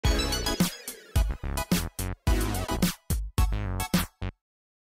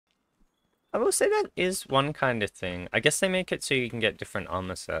I will say that is one kind of thing. I guess they make it so you can get different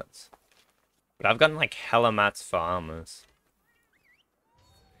armor sets. But I've gotten like hella mats for armors.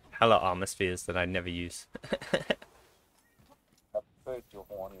 Hella armor spheres that I never use. I prefer your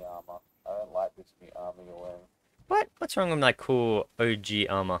horny armor. I don't like this new armor you're wearing. What? What's wrong with my cool OG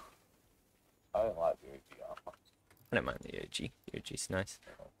armor? I don't like the OG armor. I don't mind the OG. The OG's nice.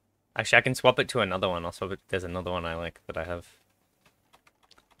 Actually, I can swap it to another one. I'll swap it. There's another one I like that I have.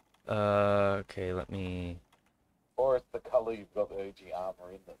 Okay, let me... Or it's the color you've got the OG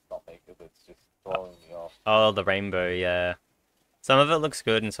armor in that's not me, because it's just throwing me off. Oh, the rainbow, yeah. Some of it looks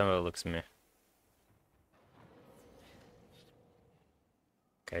good and some of it looks meh.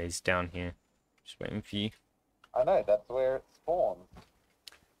 Okay, he's down here. Just waiting for you. I know, that's where it spawns.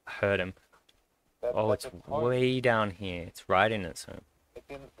 I heard him. Oh, That's it's its home. way down here. It's right in its home. It's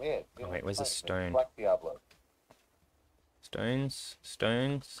in, yeah, it's in Oh, wait, its where's the home. It's stone? Black Diablo. Stones?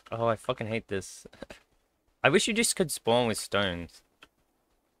 Stones? Oh, I fucking hate this. I wish you just could spawn with stones.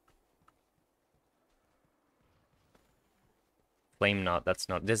 Flame knot, that's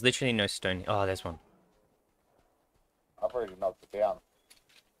not... There's literally no stone. Oh, there's one. I've already knocked it down.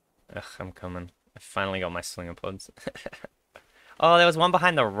 Ugh, I'm coming. I finally got my slinger pods. Oh, there was one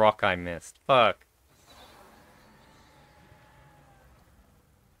behind the rock I missed. Fuck.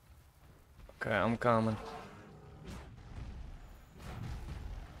 Okay, I'm coming.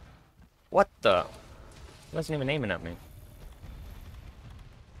 What the? He wasn't even aiming at me.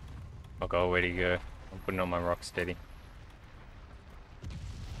 Oh god, where'd he go? I'm putting on my rock steady.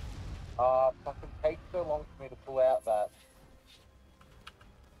 Fucking takes so long for me to pull out that.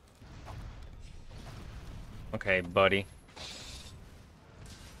 Okay, buddy.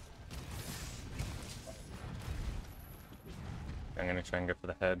 I'm gonna try and go for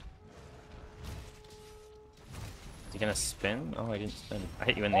the head. Is he gonna spin? Oh, I didn't spin. I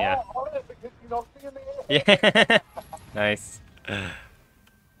hit you in the air. Oh, on it, because you knocked me in the air! Yeah! Nice. Well,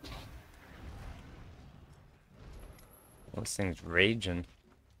 this thing's raging.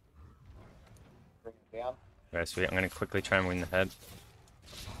 Bring it down. Very sweet. I'm gonna quickly try and win the head.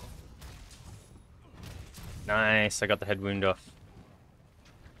 Nice, I got the head wound off.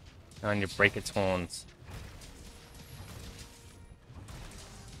 Now I need to break its horns.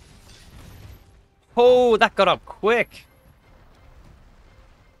 Oh, that got up quick!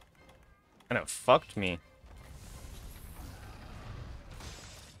 And it fucked me.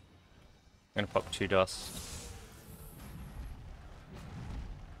 I'm gonna pop 2 dust.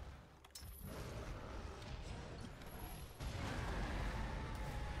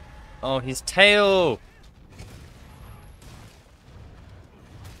 Oh, his tail!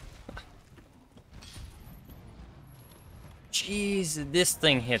 Jeez, this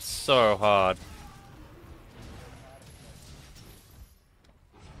thing hits so hard.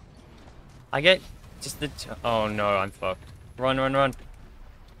 I get just the... Oh no, I'm fucked. Run, run, run.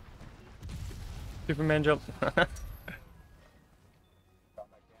 Superman jump.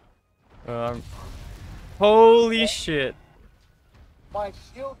 um, Holy shit. My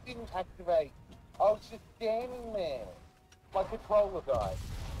shield didn't activate. I was just standing there. My controller died.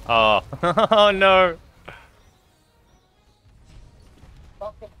 Oh. Oh no.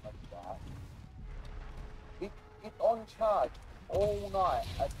 Fucking like that. It's on charge all night.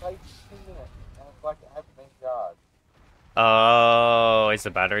 I played 2 minutes and it's like it hasn't been charged. Oh, is the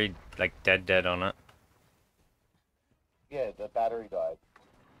battery like dead on it? Yeah, the battery died.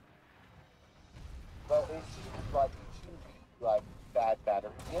 But it shouldn't be like bad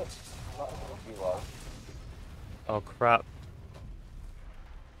battery yet. It's not gonna be like. Oh crap.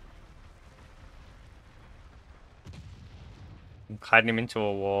 I'm hiding him into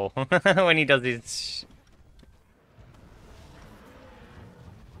a wall when he does his...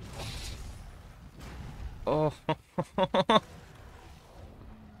 Oh.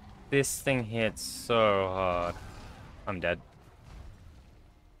 This thing hits so hard. I'm dead.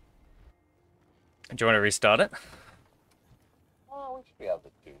 Do you want to restart it? Oh, we should be able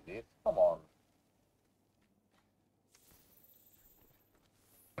to do this. Come on.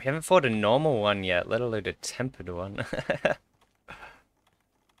 We haven't fought a normal one yet, let alone a tempered one.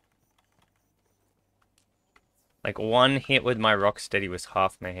 Like, one hit with my rock steady was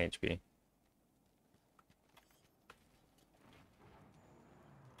half my HP.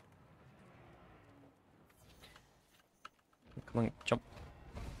 Come on, jump.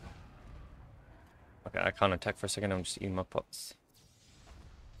 Okay, I can't attack for a second, I'm just eating my pots.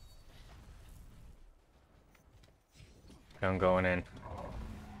 Okay, I'm going in.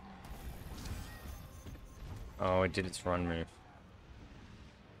 Oh, it did its run move.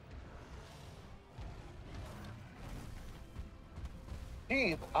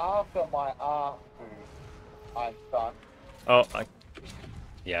 He's after my ass, dude. I'm stunned. Oh,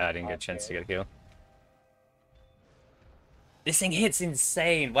 yeah, I didn't get I'm a chance to dead. get a kill. This thing hits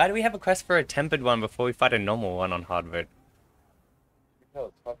insane. Why do we have a quest for a tempered one before we fight a normal one on hard mode? No,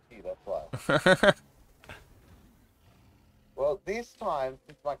 it's fuck you, that's why. Well, this time,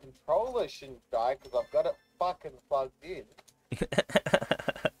 since my controller shouldn't die because I've got it fucking plugged in,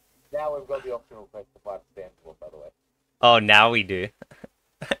 now we've got the optional quest to fight a standard, by the way. Oh, now we do.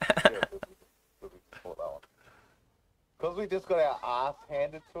 Yeah, we support that one. Because we just got our ass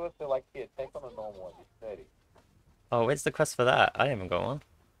handed to us, they're like, here, take on a normal one, it's 30. Oh, where's the quest for that? I haven't got one.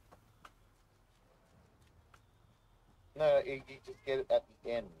 No, you just get it at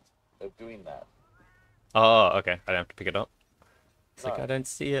the end of doing that. Oh, okay. I don't have to pick it up. It's like No. I don't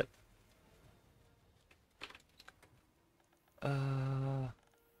see it. Uh,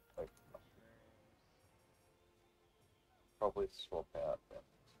 Like, probably swap out then.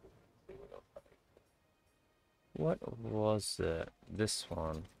 See what else I need. what was it? This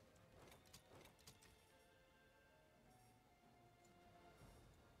one.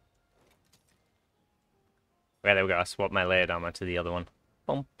 Okay, there we go. I swapped my layered armor to the other one.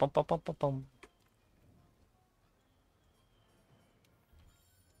 Boom, boom, boom, boom, boom, boom.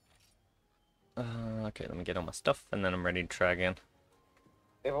 Okay, let me get all my stuff, and then I'm ready to try again.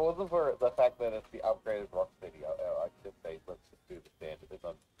 If it wasn't for the fact that it's the upgraded Rocksteady, I'd just say let's just do the standard. It's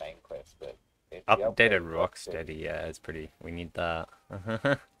on main quest, but it's the Updated upgraded Rocksteady, yeah, it's pretty. We need that.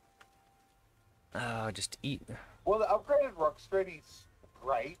 Oh, just eat. Well, the upgraded Rocksteady's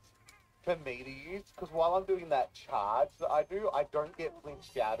great for me to use because while I'm doing that charge that I do, I don't get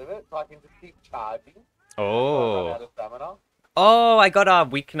flinched out of it, so I can just keep charging. Until I run out Oh. of stamina. Oh, I got a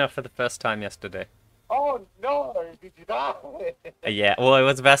weakener for the first time yesterday. Oh no! Did you die? Yeah, well, it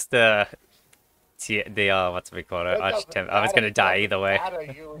was best the what's we call it? That doesn't I was gonna matter, die doesn't either way. matter,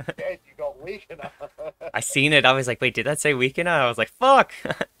 you instead you got weakener. I seen it. I was like, wait, did that say weakener? I was like, fuck.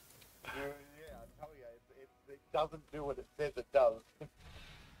 Yeah, I tell you, it doesn't do what it says it does.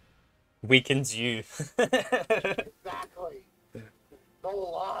 Weakens you. Exactly. No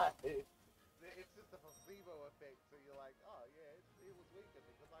lie. It's just a placebo effect, so you're like, oh yeah, it was weakened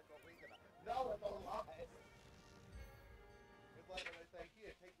because I got weakener. No, it's a lie. It's like when they say,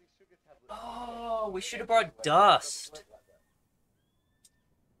 here, take these sugar tablets. Oh, we should have brought dust.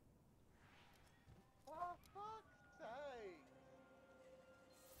 For fuck's sake.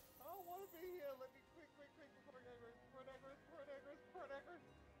 I don't want to be here. Let me quick. Protagonist.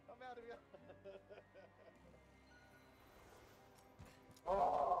 I'm out of here.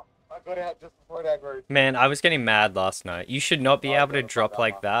 Oh, I got out just before that group. Man, I was getting mad last night. You should not be Oh, able to got a drop fuck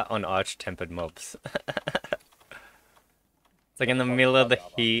like armor. that on arch-tempered mobs. It's like in the middle of the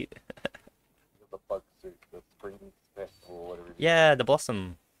heat. The bug suit, the spring festival, whatever it is. Yeah, the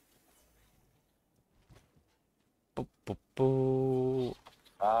blossom. Boo, boo, boo.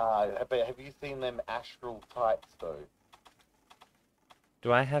 But have you seen them astral tights though?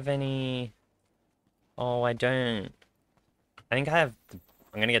 Do I have any? Oh, I don't. I think I have.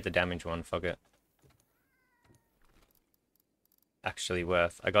 I'm gonna get the damage one. Fuck it. Actually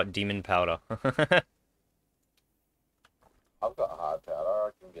worth. I got demon powder. I've got hard powder. I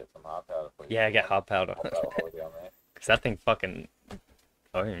can get some hard powder for you. Yeah, get hard powder. Hard powder holiday on there. Because that thing fucking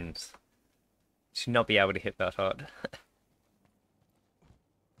owns. Should not be able to hit that hard.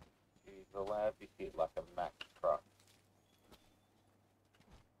 He's allowed to hit like a Mack truck.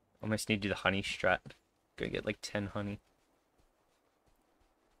 Almost need to do the honey strat. Go get like 10 honey.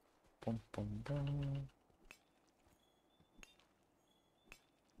 Boom, boom, boom.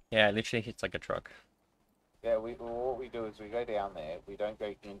 Yeah, it literally hits like a truck. Yeah, what we do is we go down there. We don't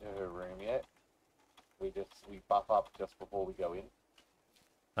go into her room yet. We buff up just before we go in.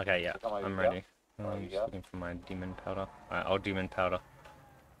 Okay, yeah, So come over I'm here. ready. Come Oh, over I'm just here. looking for my demon powder. Alright, I'll demon powder.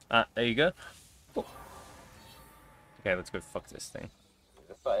 There you go. Oh. Okay, let's go fuck this thing.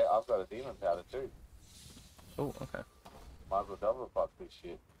 Just say I've got a demon powder too. Oh, okay. Might as well double fuck this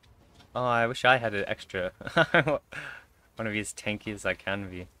shit. Oh, I wish I had an extra. One of as tanky as I can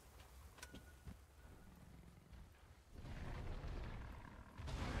be.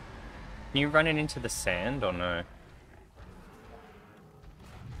 Can you run it into the sand or no?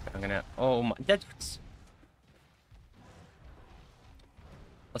 I'm gonna. Oh my. That's.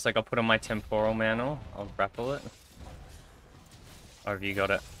 Looks like I'll put on my temporal mantle. I'll grapple it. Or have you got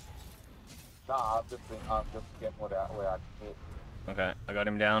it? Nah, I'm just getting what out where I can hit. Okay, I got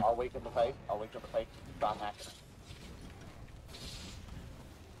him down. I'll weaken the face. Start hacking it.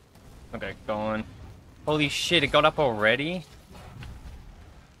 Okay, go on. Holy shit, it got up already?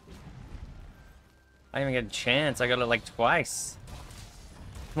 I didn't even get a chance. I got it like twice.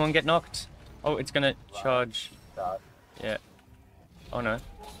 Come on, get knocked. Oh, it's gonna charge. No, Yeah. Oh no.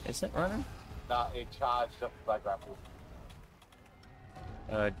 Is it running? no, it charged up by grapple.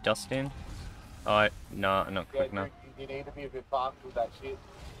 Dustin? Oh, no, not Yeah, quick enough. you need to be a bit fast with that shit.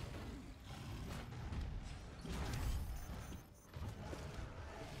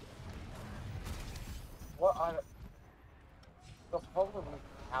 What I... The problem is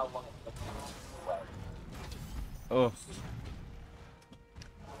how long it takes to wait. Oh.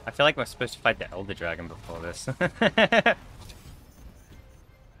 I feel like we're supposed to fight the Elder Dragon before this.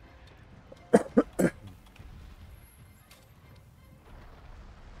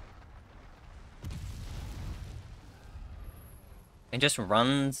 It just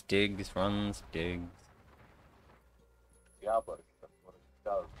runs, digs, runs, digs. Diablo, that's what it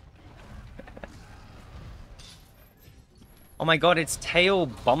does. Oh my god, its tail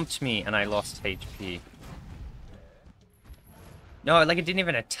bumped me and I lost HP. No, like it didn't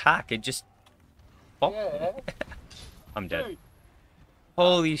even attack, it just... Bop. Yeah. I'm dead. Dude.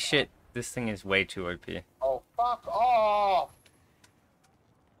 Holy shit, this thing is way too OP. Oh, fuck off!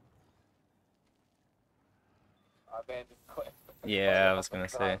 Abandoned quest. Yeah, I was gonna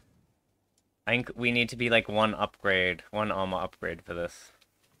say. I think we need to be like one upgrade, one armor upgrade for this.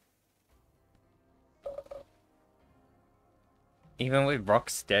 Even with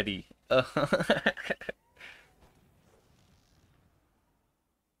Rocksteady.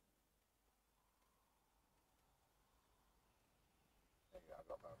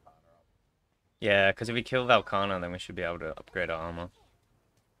 Yeah, because if we kill Velkhana, then we should be able to upgrade our armor.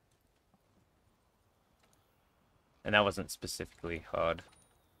 And that wasn't specifically hard.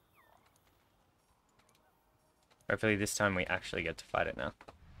 Hopefully this time we actually get to fight it now.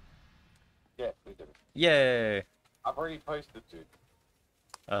 Yeah, we did it. Yay! I've already posted, dude.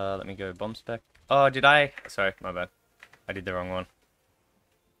 Let me go bomb spec. Oh, did I? Sorry, my bad. I did the wrong one.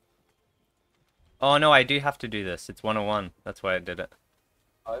 Oh no, I do have to do this. It's 101. That's why I did it.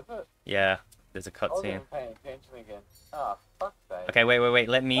 Oh, is it? Yeah, there's a I wasn't cutscene. even paying attention again. Ah, fuck's sake. Okay, wait.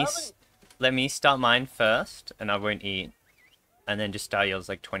 Let me How many- let me start mine first, and I won't eat, and then just start yours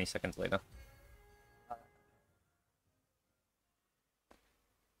like 20 seconds later.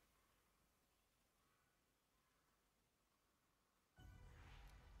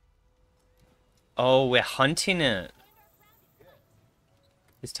 Oh, we're hunting it.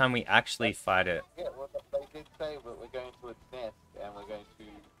 This time we actually fight it. Yeah, well, they did say that we're going to its nest and we're going to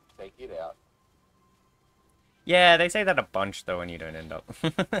take it out. Yeah, they say that a bunch though, and you don't end up.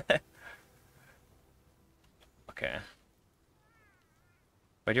 Okay.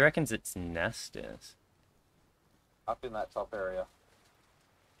 Where do you reckon its nest is? Up in that top area.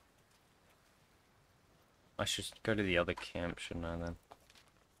 I should go to the other camp, shouldn't I then?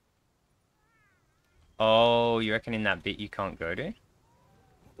 Oh, you reckon in that bit you can't go to?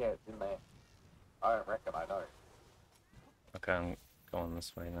 Yeah, it's in there. I don't reckon, I know. Okay, I'm going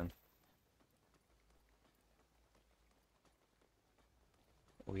this way then.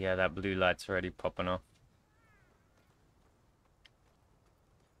 Oh yeah, that blue light's already popping off.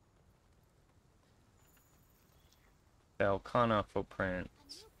 Velkhana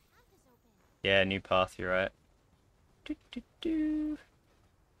footprints. Yeah, new path, you're right.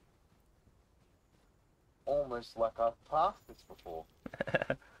 Almost like I've passed this before.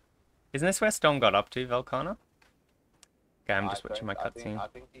 Isn't this where Storm got up to, Velkhana? Okay, I'm just I watching my don't- cutscene. I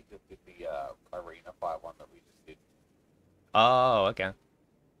think he just did the arena fight one that we just did. Oh, okay.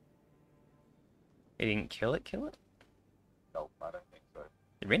 He didn't kill it? Nope, I don't think so.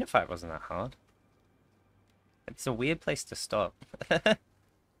 The arena fight wasn't that hard. It's a weird place to stop. He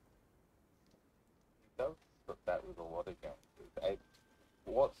does put that with a lot of games.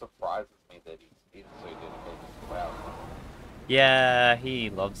 What surprises me that he's so dedicated to WoW. Yeah, he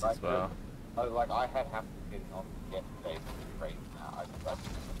loves Like, as well. Like I had half to get on yesterday to raid now.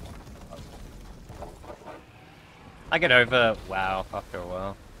 I get over WoW after a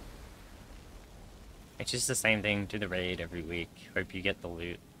while. It's just the same thing, do the raid every week. Hope you get the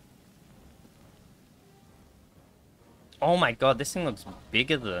loot. Oh my god, this thing looks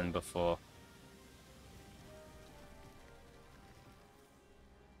bigger than before.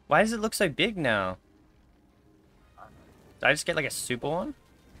 Why does it look so big now? Did I just get like a super one?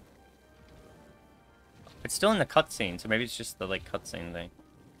 It's still in the cutscene, so maybe it's just the like cutscene thing.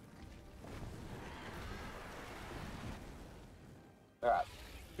 Alright,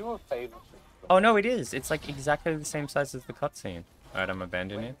 do a favor. Oh no, it is. It's like exactly the same size as the cutscene. Alright, I'm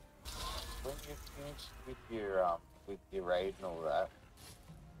abandoning it. When you finish with your raid and all that,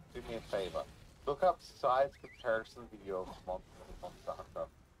 do me a favor. Look up size comparison video of monsters in Monster Hunter.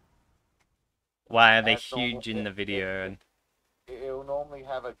 Why are they That's normal. huge in the video? And It'll normally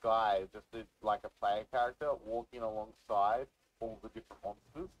literally have a guy, just like a player character, walking alongside all the different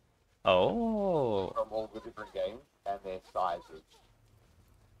monsters Oh. from all the different games and their sizes.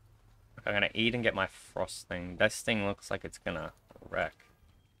 I'm gonna eat and get my frost thing. This thing looks like it's gonna wreck.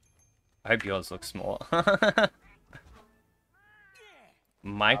 I hope yours looks smaller.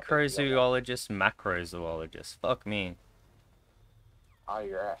 Microzoologist, macrozoologist. Fuck me. Oh,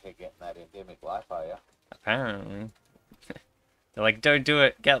 you're out here getting that endemic life, are you? Apparently. They're like, don't do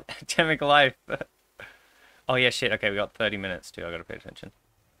it. Get endemic life. Oh yeah, shit. Okay, we got 30 minutes too. I gotta pay attention.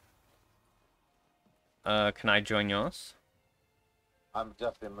 Can I join yours? I'm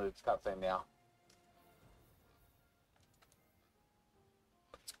just in Luke's cutscene now.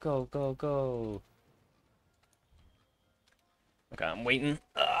 Let's go, go, go. Okay, I'm waiting.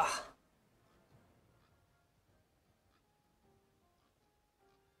 Ugh.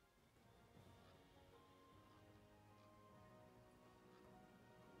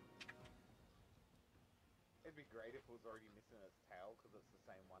 It'd be great if it was already missing its tail, because it's the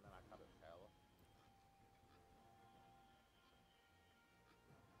same one and I cut its tail off.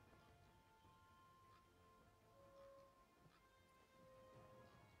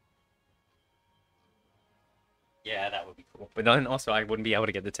 Yeah, that would be cool. But then also I wouldn't be able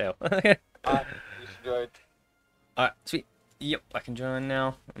to get the tail. You should do it. Alright, sweet. Yep, I can join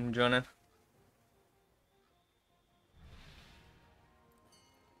now. I'm joining.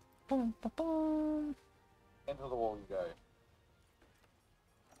 Boom, boom, boom. Into the wall you go.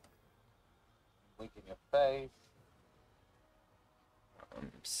 Link in your face.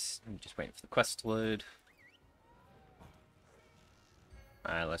 I'm just waiting for the quest to load.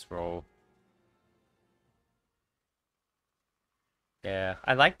 Alright, let's roll. Yeah,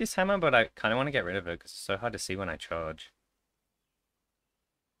 I like this hammer, but I kind of want to get rid of it because it's so hard to see when I charge.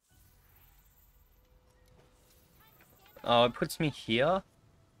 Oh, it puts me here?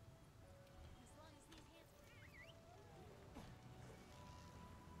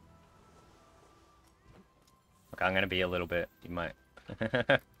 Okay, I'm going to be a little bit. You might... Well, you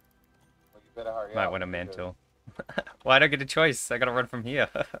better hurry might up, want a because- mantle. Why don't I get a choice? I gotta run from here.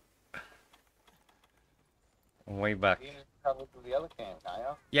 I'm way back. You need to travel to the other camp,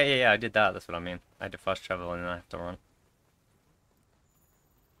 can't you? Yeah, I did that. That's what I mean. I had to fast travel and then I have to run.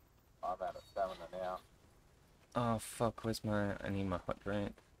 I'm out of stamina now. Oh, fuck. Where's my... I need my hot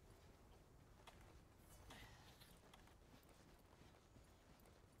drink.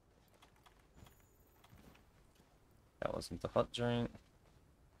 That wasn't the hot drink.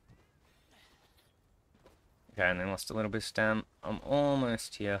 Okay, and then lost a little bit of stam. I'm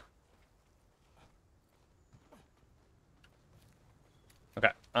almost here.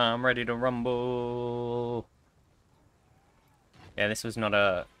 Okay, I'm ready to rumble. Yeah, this was not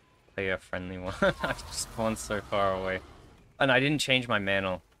a player-friendly one. I just spawned so far away. And I didn't change my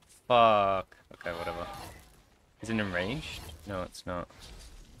mantle. Fuck. Okay, whatever. Is it enraged? No, it's not.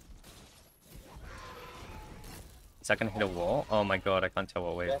 Is that gonna hit a wall? Oh my god, I can't tell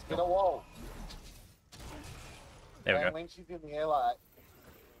what way Yes, it's hit a going. wall. There we And go. when she's in the air like...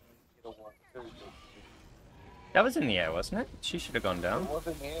 Hit a wall too. That was in the air, wasn't it? She should have gone It down. was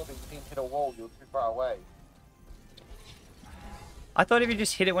in the air, but you didn't hit a wall, you were too far away. I thought if you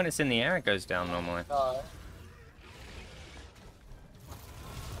just hit it when it's in the air, it goes down normally. No.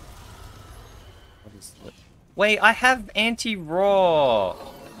 What is it? Wait, I have anti-raw.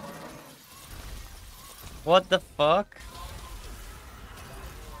 What the fuck?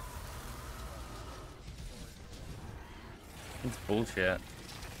 It's bullshit.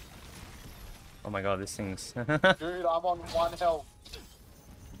 Oh my god, this thing's... Dude, I'm on 1 health.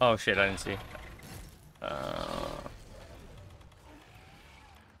 Oh shit, I didn't see.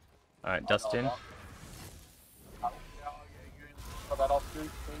 Alright, Dustin.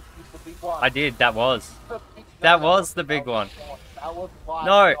 I did, that was. That was the big one.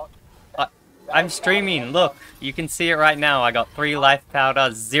 No! I'm streaming, look. You can see it right now. I got 3 life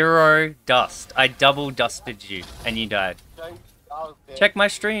powder, 0 dust. I double dusted you, and you died. Check my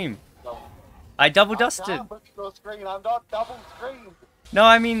stream. I double dusted. I'm not double screened. No,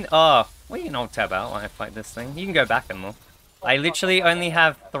 I mean, well, you can alt tab out when I fight this thing. You can go back and look. I literally only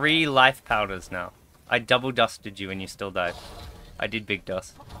have 3 life powders now. I double dusted you and you still died. I did big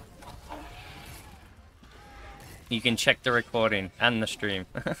dust. You can check the recording and the stream.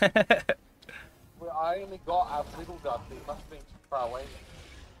 Well, I only got a little dust. It must have been too far away.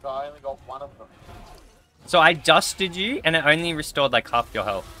 So I only got 1 of them. So I dusted you and it only restored like half your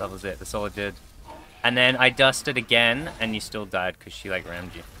health. That was it. That's all it did. And then I dusted again and you still died because she like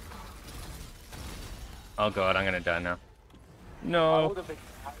rammed you. Oh god, I'm gonna die now. I No. would have been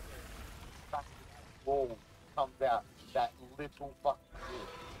happy if that wall comes out. That little fucking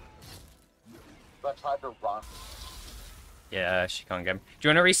I tried to run. Yeah, she can't get me. Do you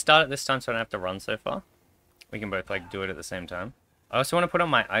want to restart it this time so I don't have to run so far? We can both, like, do it at the same time. I also want to put on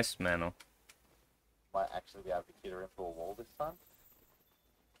my ice mantle. Might actually be able to get her into a wall this time.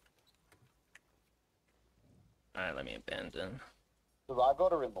 Alright, let me abandon. Because I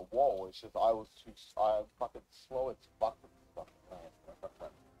got her in the wall, it's just I was too... I fucking slow as fuck with this fucking land.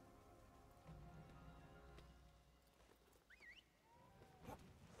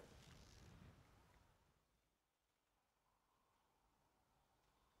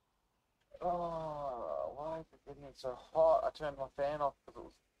 Oh, why is it getting so hot? I turned my fan off because it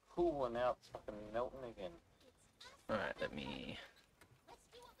was cool and now it's fucking melting again. Alright, let me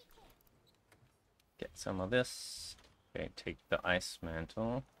get some of this. Okay, take the ice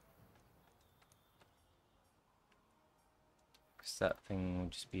mantle. Because that thing will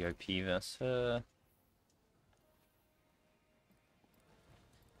just be OP versus her.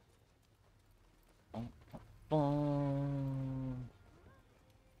 Boom.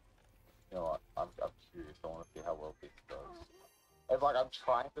 You know what? I'm curious. I want to see how well this goes. It's like I'm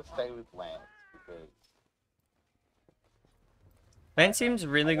trying to stay with Lance because... Lance seems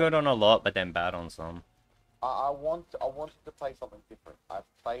really good on a lot, but then bad on some. I wanted to play something different. I've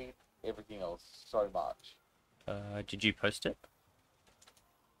played everything else so much. Did you post it?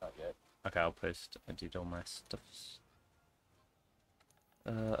 Not yet. Okay, I'll post. I did all my stuffs.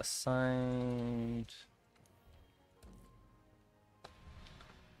 Assigned.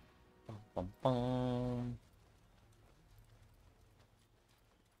 Bum, bum, bum.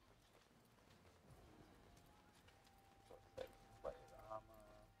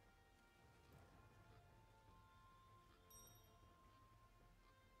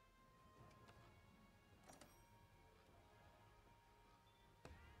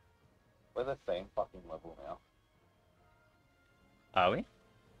 We're the same fucking level now. Are we?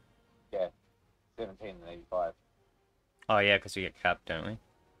 Yeah. 17 and 85. Oh yeah, because we get capped, don't we?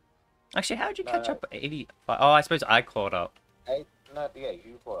 Actually, how did you No, catch no. up 85? Oh, I suppose I caught up. You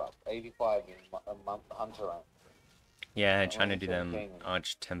caught up. 85 in a month Hunter rank. Yeah, I trying to only do them 17.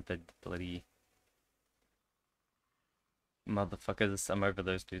 arch-tempered bloody motherfuckers. I'm over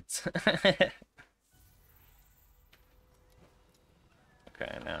those dudes. Okay,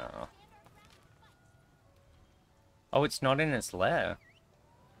 now. Oh, it's not in its lair.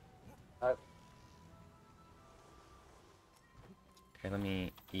 No. Okay, let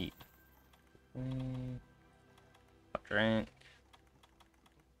me eat. Drink.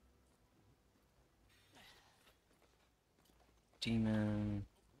 Demon.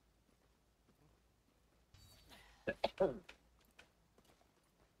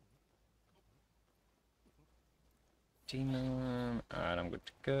 Demon. Alright, I'm good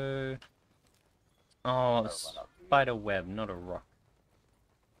to go. Oh, spider web, not a rock.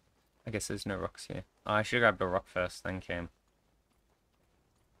 I guess there's no rocks here. Oh, I should have grabbed a rock first, then came.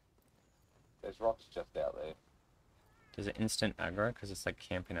 There's rocks just out there. Does it instant aggro? Because it's like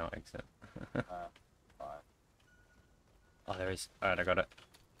camping our exit. Fine. Oh, there is. Alright, I got it.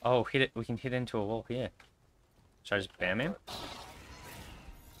 Oh, hit it. We can hit into a wall here. Should I just bam him?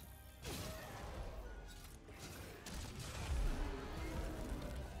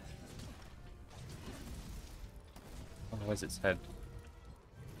 Oh, where's its head?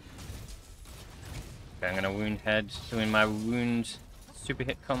 Okay, I'm gonna wound head. Doing my wound super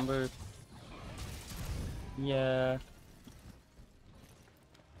hit combo. Yeah.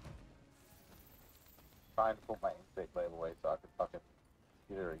 Trying to pull my insect blade away so I can fucking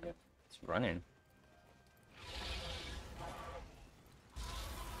hit her again. It's running.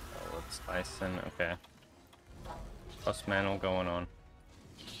 Oh, it's icing. Okay. Cross mantle going on.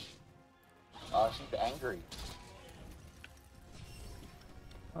 Oh, she's angry.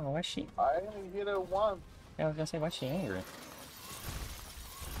 Oh, why is she? I only hit her once. Yeah, I was gonna say, why is she angry?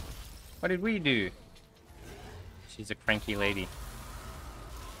 What did we do? She's a cranky lady.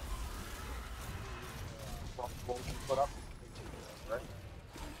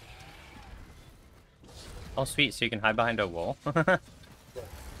 Oh, sweet, so you can hide behind a wall?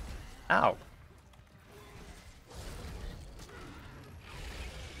 Ow.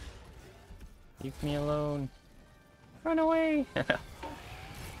 Leave me alone. Run away!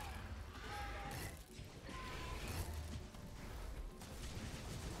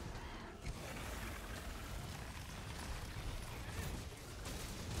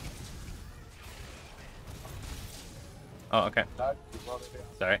 Oh, okay. No, she's not in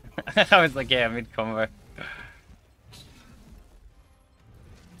Sorry. I was like, yeah, mid-combo.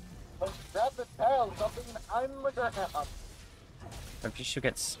 Let's grab the tail, something on the ground. Hope you should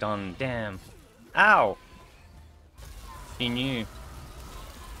get stunned. Damn. Ow! She knew.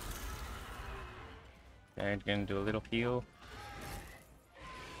 Okay, gonna do a little heal.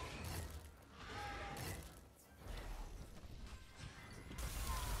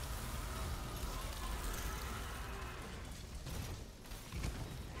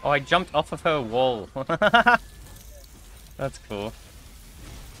 Oh, I jumped off of her wall. That's cool.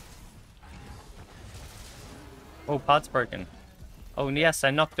 Oh, part's broken. Oh, yes, I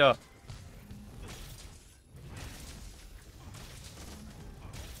knocked her.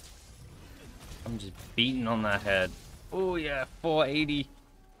 I'm just beating on that head. Oh, yeah, 480.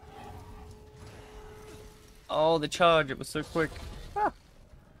 Oh, the charge, it was so quick. Ah.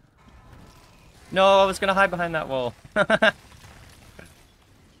 No, I was gonna hide behind that wall. I'm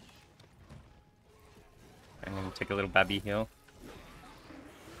gonna take a little babby heal.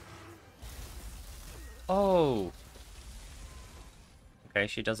 Oh. Okay,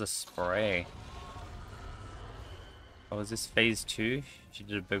 she does a spray. Oh, is this phase 2? She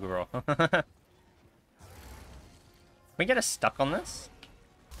did a big roll. Can we get us stuck on this?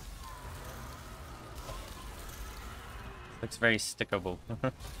 Looks very stickable.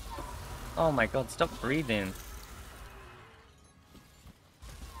 Oh my god, stop breathing.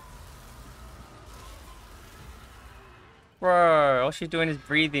 Bro, all she's doing is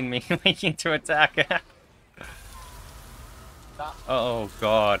breathing me, waiting to attack. Oh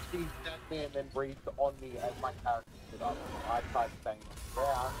god. She stabbed me and then breathed on me as my character stood up. I tried staying on the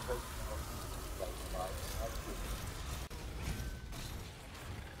ground, so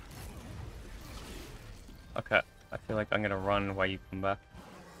Okay, I feel like I'm gonna run while you come back.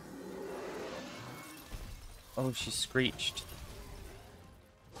 Oh, she screeched.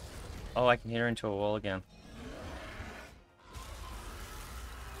 Oh, I can hear her into a wall again.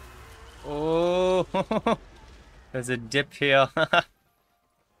 Oh, there's a dip here.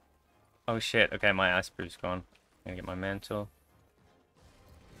 Oh shit, okay, my ice proof's gone. I'm gonna get my mantle.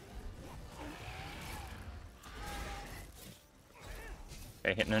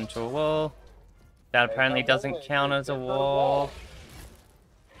 Okay, hitting into a wall. That apparently doesn't count as a wall.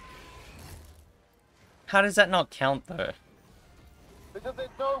 How does that not count though? because there's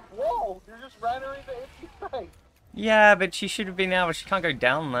no wall. You just ran her into empty space. Yeah, but she should have been able. She can't go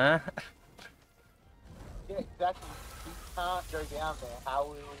down there. Yeah, exactly. You can't go down there. How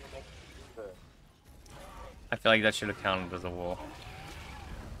will you make it do that? I feel like that should have counted as a wall.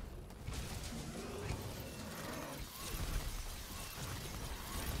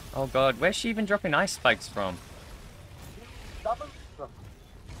 Oh god, where's she even dropping ice spikes from? Summon them.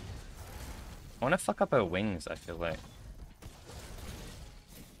 I wanna fuck up her wings, I feel like.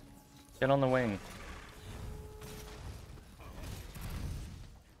 Get on the wing.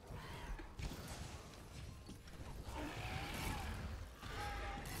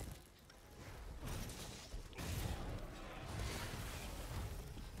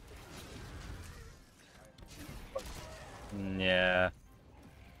 Yeah.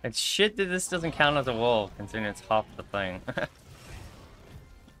 It's shit that this doesn't count as a wall, considering it's half the thing.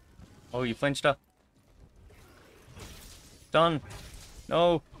 Oh, you flinched her. Done.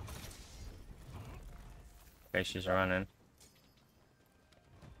 No. Okay, she's running.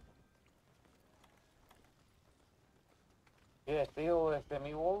 Yeah, see all the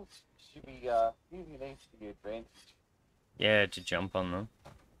semi walls should be using these to your advantage. Yeah, to jump on them.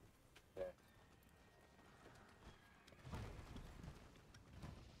 Yeah.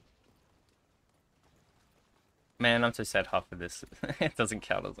 Man, I'm so sad half of this it doesn't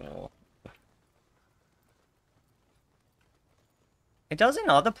count as a wall. It does in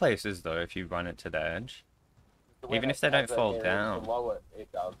other places though, if you run it to the edge. So Even when if they it don't has an fall area down. below it,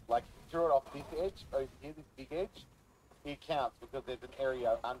 it does. Like, if you throw it off this edge, over here, this big edge, it counts because there's an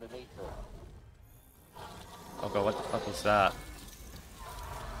area underneath it. Oh god, what the fuck was that?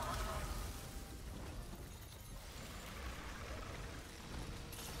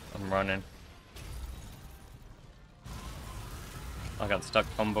 I'm running. I got stuck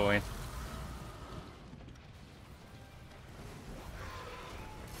comboing.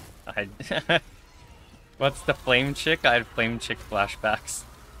 What's the flame chick? I had flame chick flashbacks.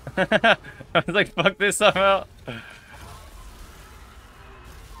 I was like, fuck this, I'm out.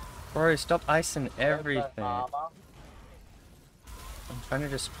 Bro, stop icing everything. I'm trying to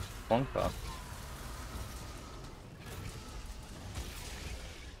just plonk her.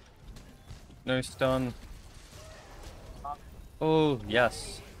 No stun. Oh,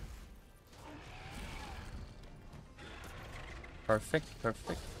 yes. Perfect,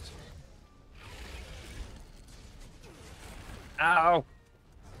 perfect. Ow!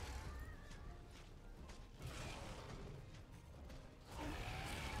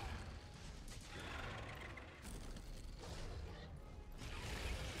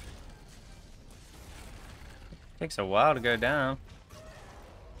 Takes a while to go down.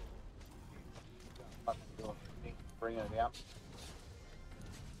 Bring it down.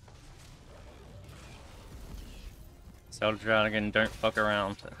 Cell Dragon, don't fuck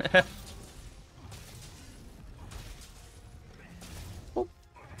around. Boop.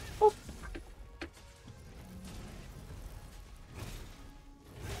 Boop.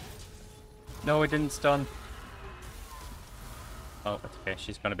 No, it didn't stun. Oh, that's okay.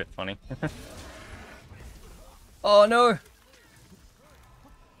 She's gone a bit funny. Oh no!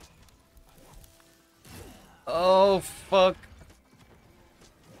 Oh fuck!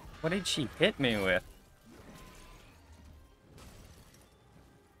 What did she hit me with?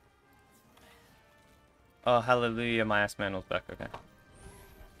 Oh hallelujah! My ass manel's back. Okay.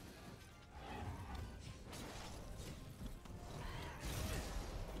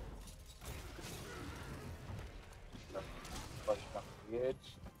 Push up to the edge.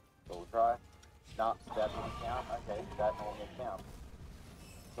 So we'll try. Not that doesn't count. Okay, that normally counts.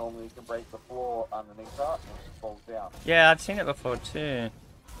 Normally you can break the floor underneath that and it falls down. Yeah, I've seen it before too.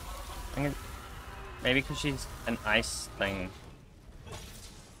 I'm gonna... Maybe because she's an ice thing.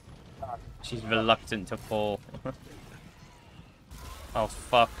 She's reluctant to fall. Oh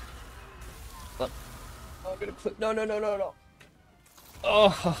fuck. Look. I'm gonna put... No.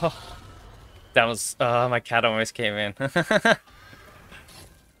 Oh! That was... my cat almost came in.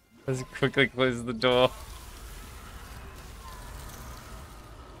 Let's quickly close the door.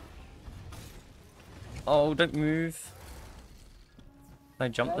 Oh, don't move. Can I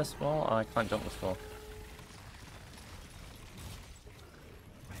jump this wall? Oh, I can't jump this wall.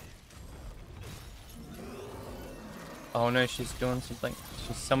 Oh no, she's doing something.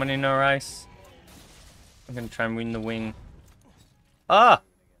 She's summoning her ice. I'm gonna try and win the wing. Ah!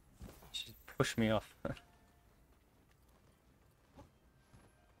 She pushed me off.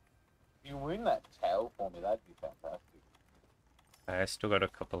 You win that tail for me, that'd be fantastic. I still got a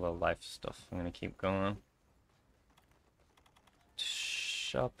couple of life stuff. I'm gonna keep going.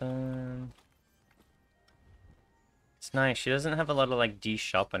 Shopping. It's nice. She doesn't have a lot of like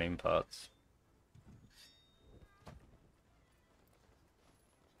de-sharpening parts.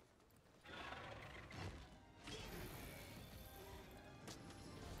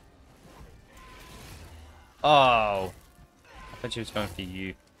 Oh! I thought she was going for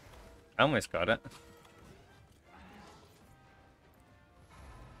you. I almost got it.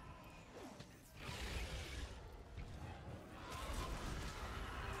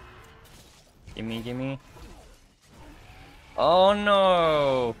 Gimme. Oh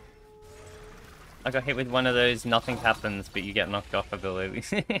no! I got hit with one of those nothing happens but you get knocked off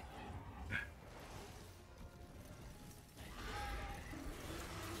abilities.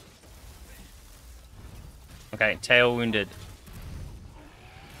 Okay, tail wounded.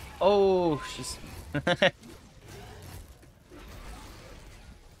 Oh, she's...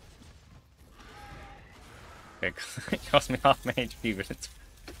 It cost me half my HP, but it's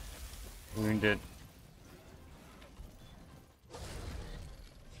wounded.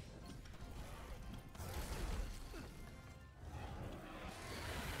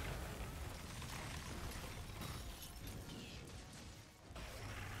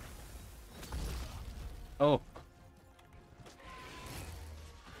 Oh.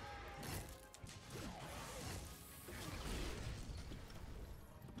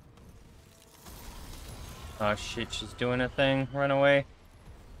 Oh shit, she's doing a thing. Run away.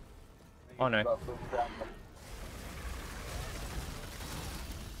 Oh no.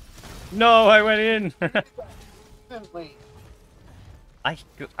 No, I went in! I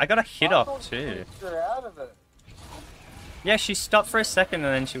got a hit off too. Yeah, she stopped for a second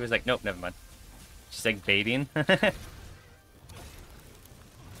and then she was like, nope, never mind. She's like baiting.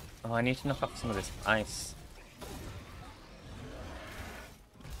 Oh, I need to knock off some of this ice.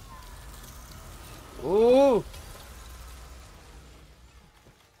 Ooh!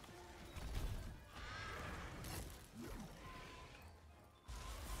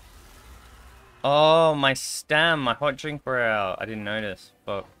 Oh, my stam, my hot drink were out. I didn't notice,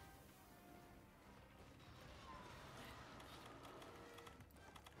 but...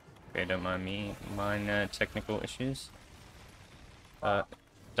 Okay, don't mind me. Minor technical issues.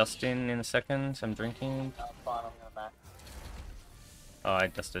 Dusting in a second. I'm drinking. Oh, I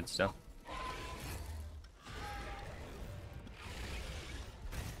dusted still.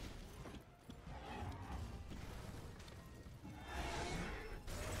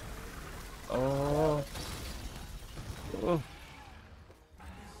 Oh. Oh.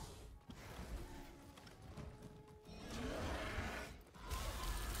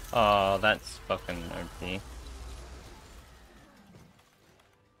 Oh, that's fucking OP.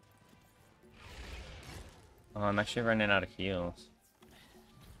 Oh, I'm actually running out of heals.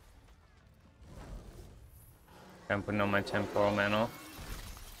 I'm putting on my temporal mantle.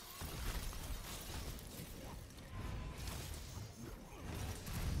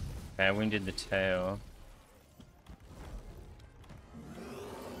 Okay, I wounded the tail.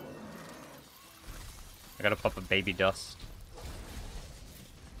 I gotta pop a baby dust.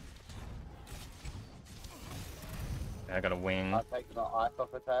 Okay, I got a wing. I'm taking the ice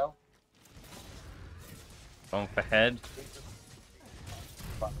off the tail. Going for head.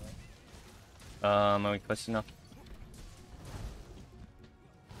 Are we close enough?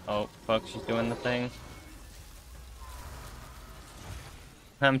 Oh, fuck, she's doing the thing.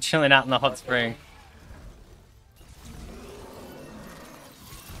 I'm chilling out in the hot spring.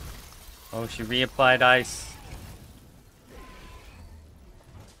 Oh, she reapplied ice.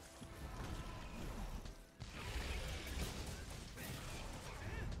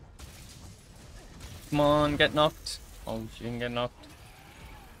 Come on, get knocked. Oh, she didn't get knocked.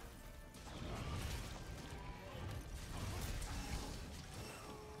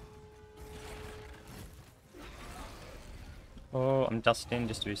 Oh, I'm dusting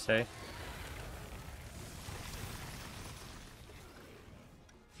just to be safe.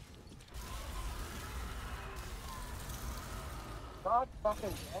 God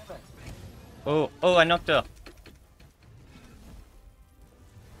fucking damn it. Oh, I knocked her.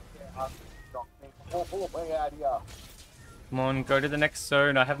 Yeah, I'm knocked me all the way out of here. Come on, go to the next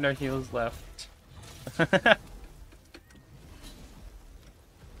zone. I have no heals left.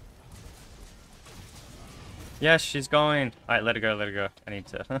 Yes, she's going. Alright, let her go, let her go. I need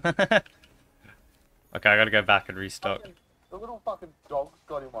to. Okay, I gotta go back and restock. The little fucking dogs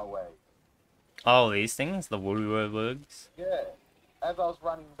got in my way. Oh, these things? The wugs? Yeah. As I was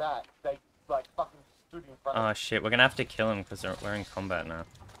running back, they like fucking stood in front of Oh shit, we're gonna have to kill them because we're in combat now.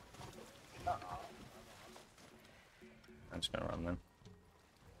 me. I'm just gonna run then.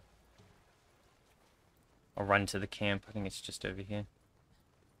 I'll run to the camp. I think it's just over here.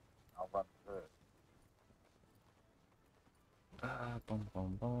 I'll run through it. Boom,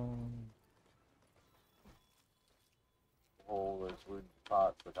 boom, boom. All those wounded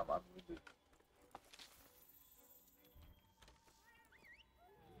parts become unwounded.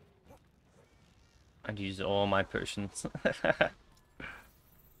 I'd use all my potions.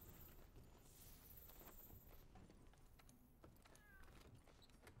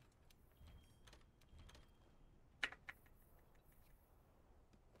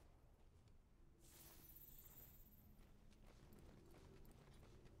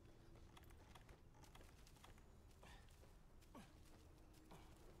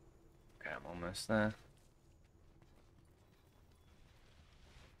 Okay, I'm almost there.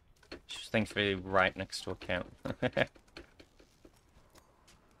 She's thankfully right next to a camp.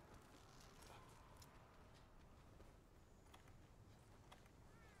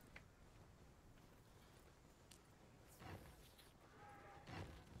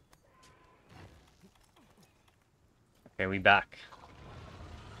 Okay, we back.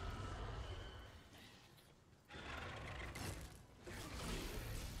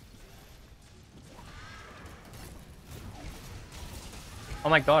 Oh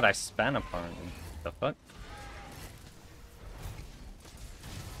my god, I span upon him. The fuck?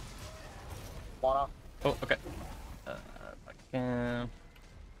 Wanna? Oh, okay. Okay. Let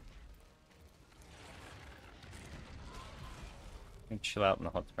me chill out in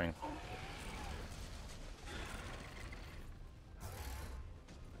the hot spring.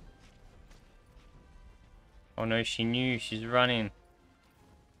 Oh no, she knew. She's running.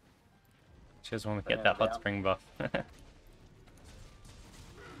 She doesn't want to get that hot spring buff.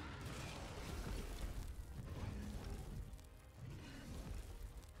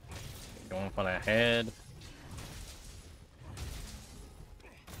 Going for the head.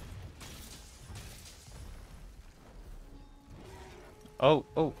 Oh,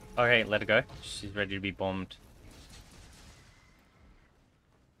 okay, let her go. She's ready to be bombed.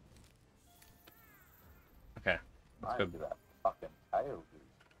 Okay, let's go. That fucking tail, dude.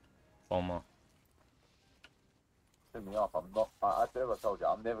 Bomber. Threw me off. I'm not. I told you,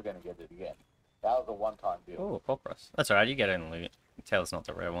 I'm never gonna get it again. That was a one-time deal. Oh, Popras. That's alright, you get it in loot. The tail's not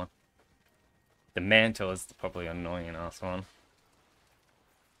the rare one. The mantle is the probably annoying ass one.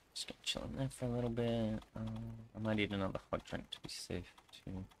 Just gonna chill in there for a little bit. I might need another hot drink to be safe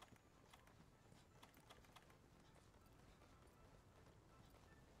too.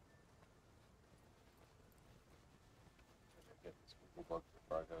 Get this Google bug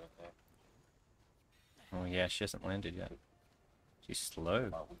before I go in there. Oh yeah, she hasn't landed yet. She's slow.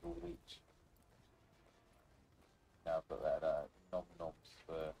 My wiggle leech. Now I've got that nom noms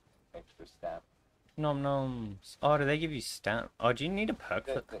for extra stamp. Nom noms. Oh, do they give you stamp? Oh, do you need a perk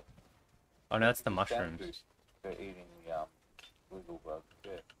for... Oh, no, that's the mushrooms. They're eating wiggle bugs.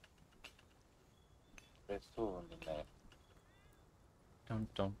 Yeah. There's two of them in there. Dun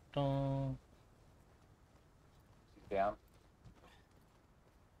dun dun. She's down.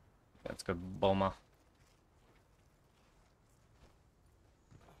 Let's go, bomber.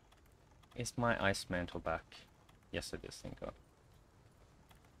 Is my ice mantle back? Yes, it is, thank God.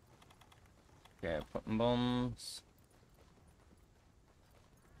 Okay, putting bombs.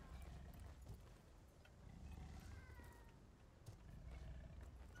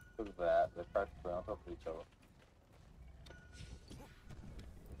 Look at that. They're practically on top of each other.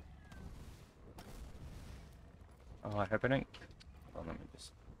 Oh, I hope I don't... Oh, let me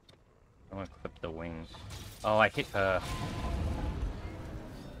just... I want to clip the wing. Oh, I hit her.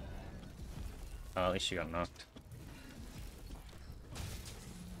 Oh, at least she got knocked.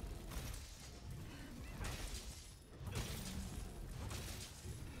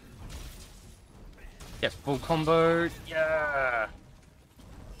 Get full combo! Yeah!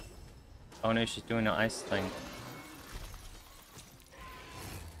 Oh no, she's doing the ice thing.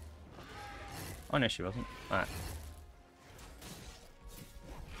 Oh no, she wasn't. Alright.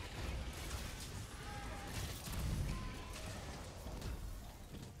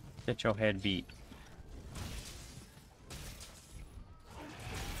 Get your head beat.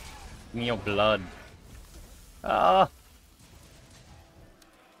 Give me your blood. Ah!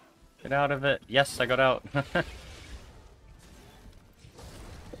 Get out of it. Yes, I got out.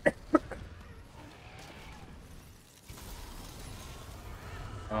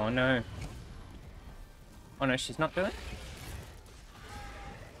 Oh no. Oh no, she's not doing it?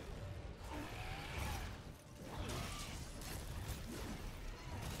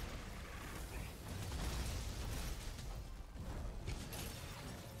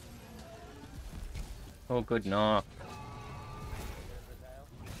 Oh, good knock.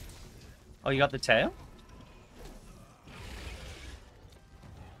 Oh, you got the tail?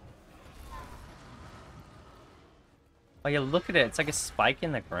 Oh yeah, look at it. It's like a spike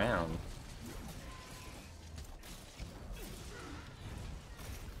in the ground.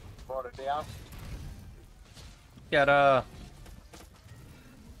 Brought it down. Get her.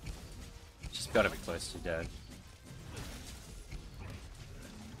 She's gotta be close to dead.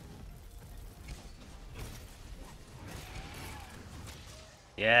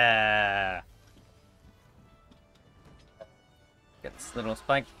 Yeah. Get this little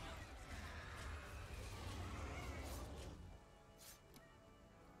spike.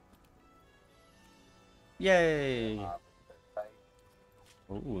 Yay!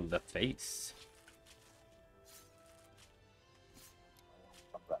 Ooh, the face.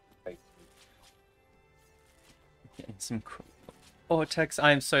 Getting some cool. Vortex.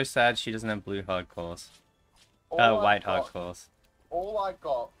 I am so sad she doesn't have blue hardcores. White hardcores. All I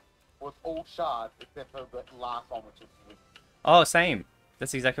got was all shards except for the last one, which is... Oh, same.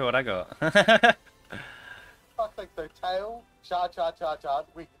 That's exactly what I got. Fuck, like the tail, shard,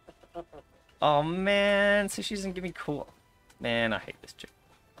 wing. Oh man, so she doesn't give me cool. Man, I hate this chick.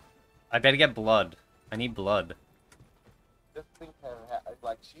 I better get blood. I need blood. Just think how,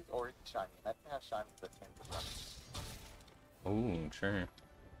 like, she's already shiny. Imagine how shiny the tempered one is. Ooh, true.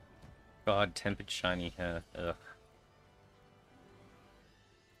 God, tempered shiny hair. Ugh.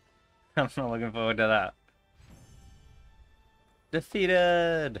 I'm not looking forward to that.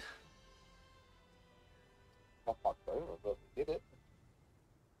 Defeated! Oh, fuck, though, but we did it.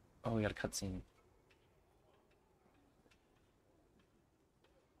 Oh, we got a cutscene.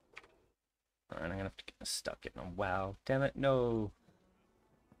 Alright, I'm gonna have to get stuck in a wow. Damn it, no.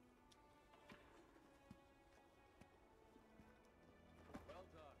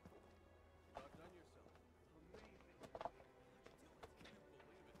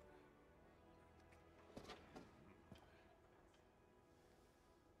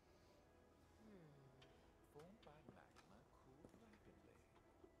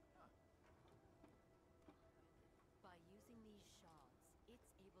 By using these shards, it's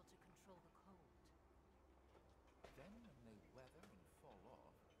able to control the cold. Then when they weather and fall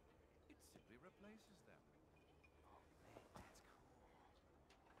off, it simply replaces them. Oh man, that's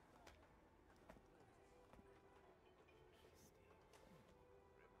cool.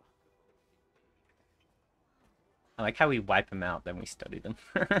 I like how we wipe them out, then we study them.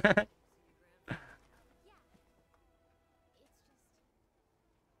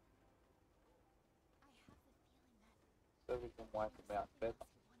 So we can wipe them out better.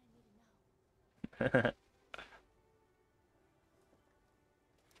 He'll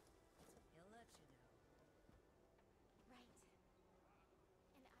let you know. Right.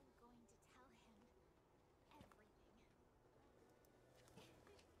 And I'm going to tell him.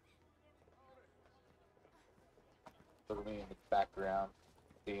 Look at me in the background,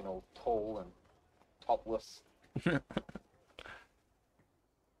 being all tall and topless.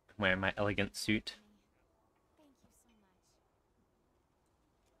 Wearing my elegant suit. Thank you so much.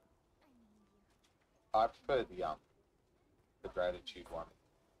 I mean you. I prefer the gratitude one.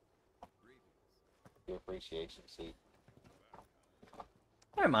 The appreciation suit.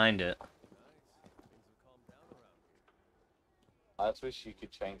 I don't mind it. I just wish you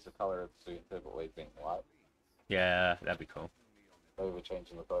could change the color of the suit instead of always being white. Yeah, that'd be cool. Over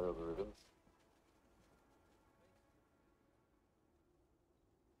changing the color of the ribbons.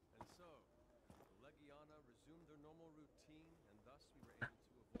 And so, the Legiana resumed their normal routine, and thus we were able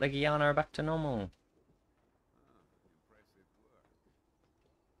to avoid... Legiana are back to normal. Impressive work.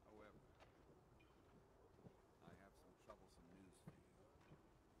 However, I have some troublesome news for you.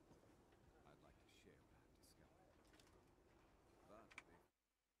 I'd like to share what I've discovered.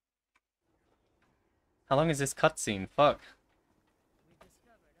 But How long is this cutscene? Fuck. We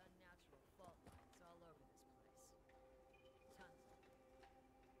discovered unnatural fault lines all over this place. Tons of them.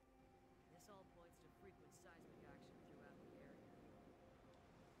 This all points to frequent seismic action throughout the area.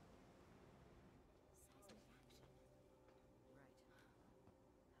 Seismic action?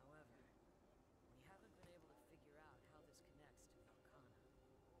 Right. However, we haven't been able to figure out how this connects to Velkhana.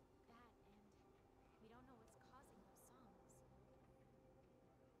 That, and we don't know what's causing those songs. Wait a sec.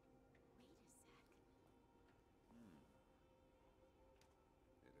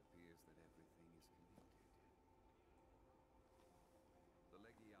 it appears that everything is connected. The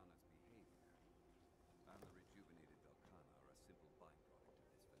Legiana's behavior and the rejuvenated Velkhana are a simple byproduct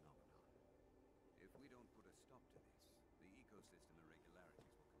of this phenomenon. If we don't put a stop to this, the ecosystem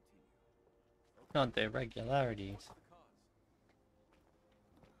irregularities will continue. Not the irregularities. What's the cause?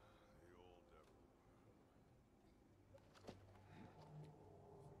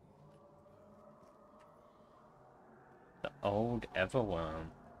 The old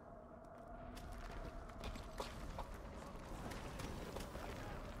Everworm.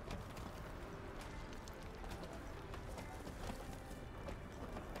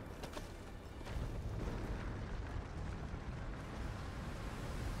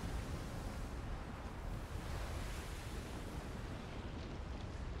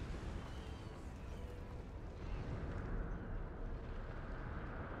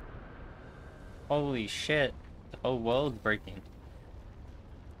 Holy shit. The whole world's breaking.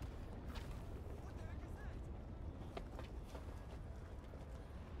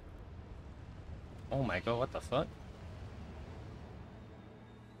 Oh my god, what the fuck?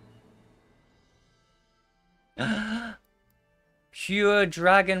 Pure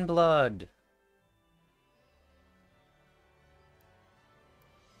dragon blood.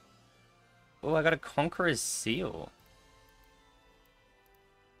 Oh, I got a Conqueror's seal.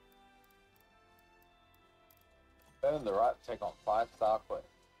 Earn the right to take on 5-star quests.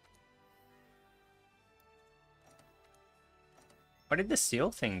 What did the seal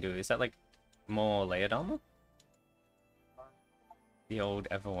thing do? Is that like more layered armor? The old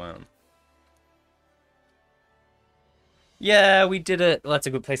Everworm. Yeah, we did it. Well, that's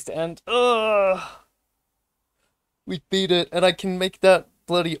a good place to end. Ugh. We beat it, and I can make that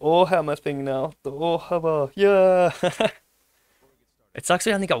bloody Warhammer thing now. The Warhammer, yeah. It sucks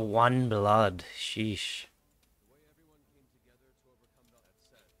we only got one blood. Sheesh.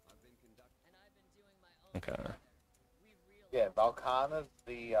 Okay. Yeah, Velkhana's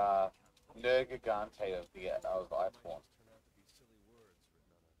the Nergigante of Iceborne.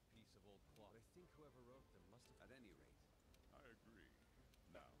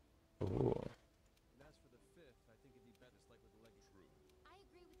 Ooh.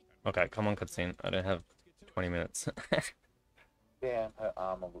 Okay, come on, cutscene. I don't have 20 minutes. Damn, her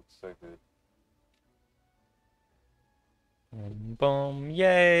armor looks so good. Boom!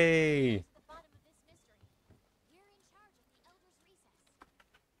 Yay! The bottom of this mystery. You're in charge of the Elder's Recess.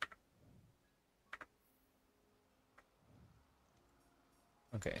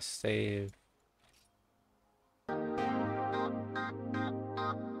 Okay, save.